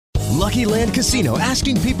Lucky Land Casino,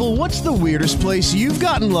 asking people, what's the weirdest place you've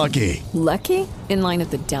gotten lucky? Lucky? In line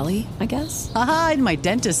at the deli, I guess? Aha, in my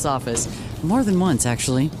dentist's office. More than once,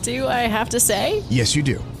 actually. Do I have to say? Yes, you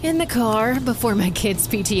do. In the car before my kids'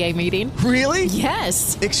 PTA meeting. Really?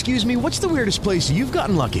 Yes. Excuse me, what's the weirdest place you've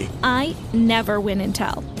gotten lucky? I never win and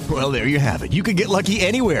tell. Well, there you have it. You can get lucky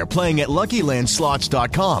anywhere, playing at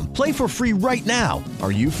LuckyLandSlots.com. Play for free right now.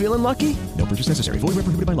 Are you feeling lucky? No purchase necessary. Void where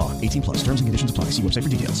prohibited by law. 18 plus. Terms and conditions apply. See website for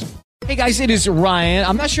details. Hey guys, it is Ryan.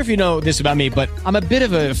 I'm not sure if you know this about me, but I'm a bit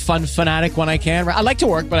of a fun fanatic when I can. I like to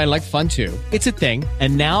work, but I like fun too. It's a thing.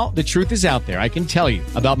 And now the truth is out there. I can tell you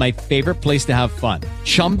about my favorite place to have fun.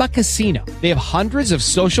 Chumba Casino. They have hundreds of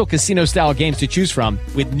social casino style games to choose from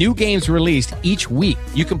with new games released each week.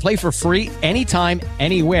 You can play for free anytime,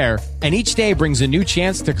 anywhere. And each day brings a new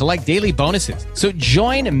chance to collect daily bonuses. So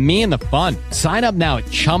join me in the fun. Sign up now at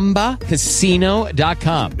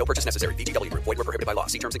ChumbaCasino.com. No purchase necessary. VGW Group. Void where prohibited by law.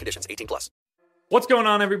 See terms and conditions. 18 plus. What's going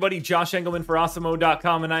on, everybody? Josh Engelman for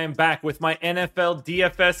Awesemo.com, and I am back with my NFL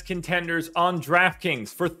DFS contenders on DraftKings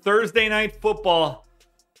for Thursday Night Football,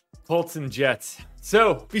 Colts and Jets.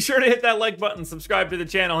 So be sure to hit that like button, subscribe to the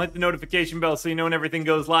channel, hit the notification bell so you know when everything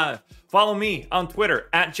goes live. Follow me on Twitter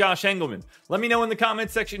at Josh Engelman. Let me know in the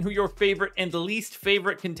comments section who your favorite and least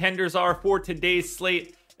favorite contenders are for today's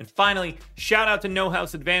slate. And finally, shout out to No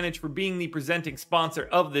House Advantage for being the presenting sponsor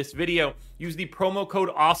of this video. Use the promo code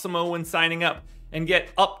AWESEMO when signing up and get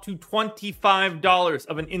up to $25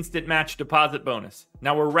 of an instant match deposit bonus.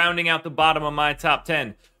 Now we're rounding out the bottom of my top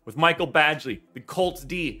 10 with Michael Badgley, the Colts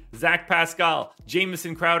D, Zach Pascal,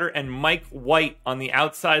 Jamison Crowder, and Mike White on the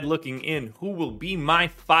outside looking in. Who will be my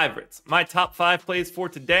favorites? My top 5 plays for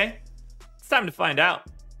today? It's time to find out.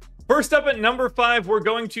 First up at number 5, we're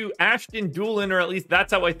going to Ashton Doolin, or at least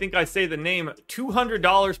that's how I think I say the name.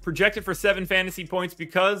 $200 projected for 7 fantasy points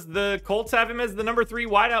because the Colts have him as the number 3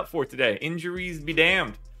 wideout for today. Injuries be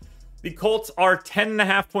damned. The Colts are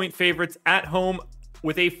 10.5 point favorites at home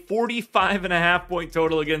with a 45.5 point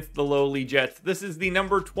total against the lowly Jets. This is the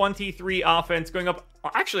number 23 offense going up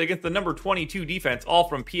actually against the number 22 defense, all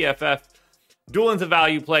from PFF. Doolin's a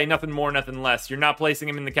value play, nothing more, nothing less. You're not placing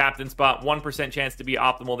him in the captain spot, 1% chance to be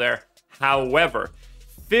optimal there. However,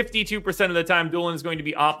 52% of the time, Doolin is going to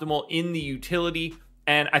be optimal in the utility,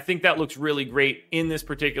 and I think that looks really great in this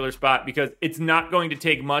particular spot because it's not going to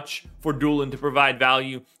take much for Doolin to provide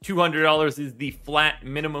value. $200 is the flat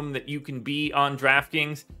minimum that you can be on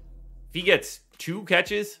DraftKings. If he gets 2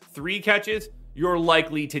 catches, 3 catches, you're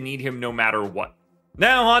likely to need him no matter what.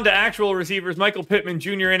 Now on to actual receivers. Michael Pittman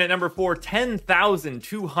Jr. in at number 4,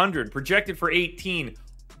 10,200, projected for 18.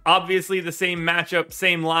 Obviously the same matchup,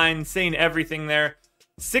 same line, same everything there.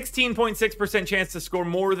 16.6% chance to score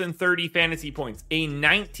more than 30 fantasy points. A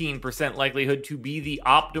 19% likelihood to be the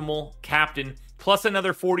optimal captain, plus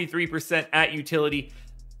another 43% at utility.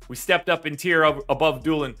 We stepped up in tier above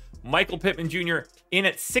Doolin. Michael Pittman Jr. in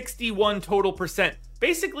at 61 total percent.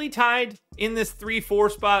 Basically tied in this 3-4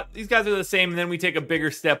 spot. These guys are the same, and then we take a bigger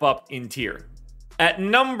step up in tier. At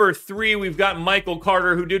number 3, we've got Michael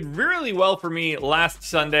Carter, who did really well for me last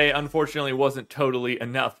Sunday. Unfortunately, wasn't totally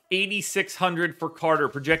enough. 8,600 for Carter,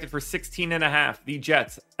 projected for 16.5. The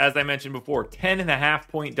Jets, as I mentioned before, 10.5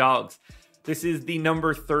 point dogs. This is the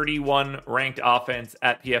number 31 ranked offense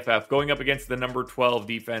at PFF, going up against the number 12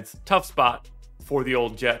 defense. Tough spot for the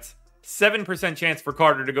old Jets. 7% chance for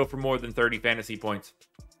Carter to go for more than 30 fantasy points.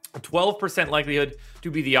 A 12% likelihood to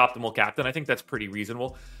be the optimal captain. I think that's pretty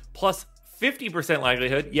reasonable. Plus 50%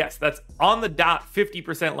 likelihood. Yes, that's on the dot.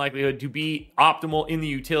 50% likelihood to be optimal in the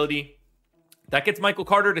utility. That gets Michael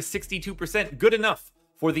Carter to 62%. Good enough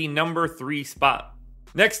for the number 3 spot.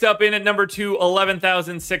 Next up in at number 2,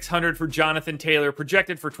 11,600 for Jonathan Taylor,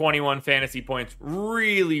 projected for 21 fantasy points.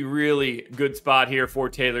 Really, really good spot here for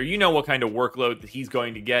Taylor. You know what kind of workload that he's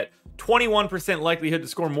going to get. 21% likelihood to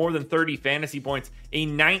score more than 30 fantasy points. A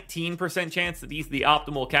 19% chance that he's the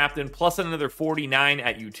optimal captain, plus another 49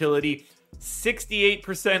 at utility.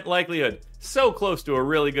 68% likelihood. So close to a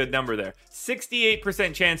really good number there.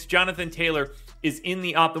 68% chance Jonathan Taylor is in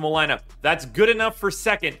the optimal lineup. That's good enough for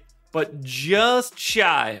second, but just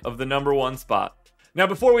shy of the number 1 spot. Now,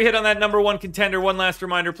 before we hit on that number 1 contender, one last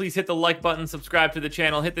reminder, please hit the like button, subscribe to the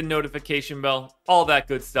channel, hit the notification bell, all that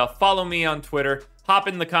good stuff. Follow me on Twitter, hop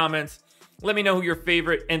in the comments, let me know who your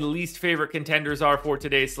favorite and least favorite contenders are for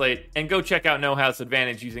today's slate, and go check out No House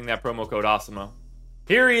Advantage using that promo code AWESEMO.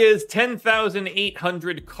 Here he is,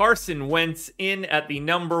 10,800, Carson Wentz in at the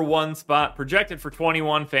number 1 spot, projected for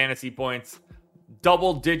 21 fantasy points.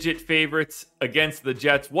 double-digit favorites against the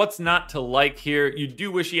Jets. What's not to like here? You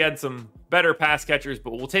do wish he had some better pass catchers,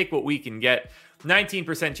 but we'll take what we can get.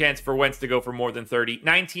 19% chance for Wentz to go for more than 30.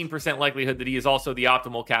 19% likelihood that he is also the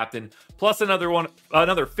optimal captain. Plus another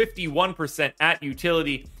 51% at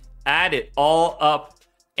utility. Add it all up.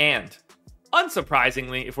 And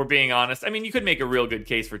unsurprisingly, if we're being honest, I mean, you could make a real good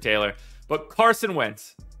case for Taylor, but Carson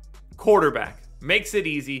Wentz, quarterback, makes it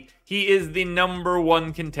easy. He is the number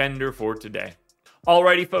one contender for today.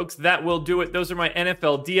 Alrighty, folks, that will do it. Those are my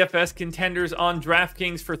NFL DFS contenders on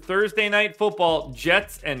DraftKings for Thursday Night Football,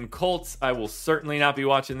 Jets and Colts. I will certainly not be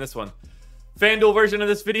watching this one. FanDuel version of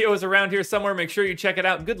this video is around here somewhere. Make sure you check it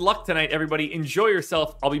out. Good luck tonight, everybody. Enjoy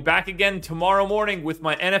yourself. I'll be back again tomorrow morning with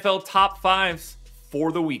my NFL top fives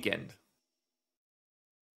for the weekend.